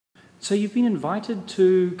So you've been invited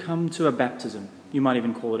to come to a baptism. You might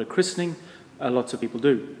even call it a christening. Lots of people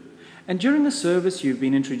do. And during the service, you've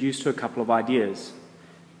been introduced to a couple of ideas.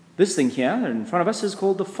 This thing here in front of us is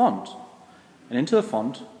called the font. And into the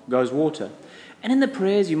font goes water. And in the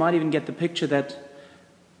prayers, you might even get the picture that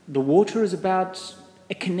the water is about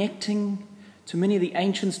connecting to many of the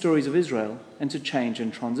ancient stories of Israel and to change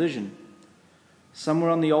and transition. Somewhere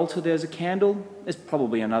on the altar, there's a candle. There's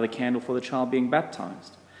probably another candle for the child being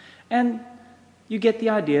baptized. And you get the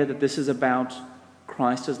idea that this is about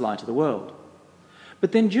Christ as light of the world.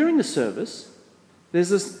 But then during the service, there's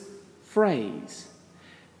this phrase,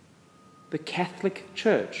 the Catholic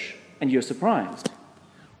Church, and you're surprised.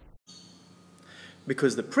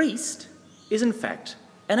 Because the priest is in fact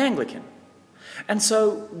an Anglican. And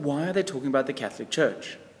so why are they talking about the Catholic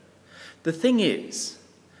Church? The thing is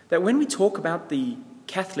that when we talk about the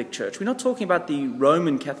Catholic Church, we're not talking about the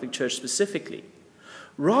Roman Catholic Church specifically.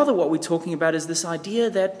 Rather, what we're talking about is this idea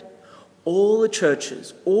that all the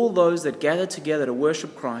churches, all those that gather together to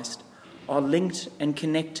worship Christ, are linked and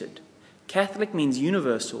connected. Catholic means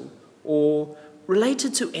universal or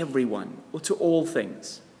related to everyone or to all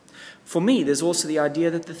things. For me, there's also the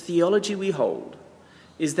idea that the theology we hold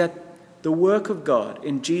is that the work of God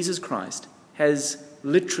in Jesus Christ has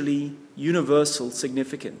literally universal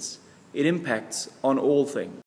significance. It impacts on all things.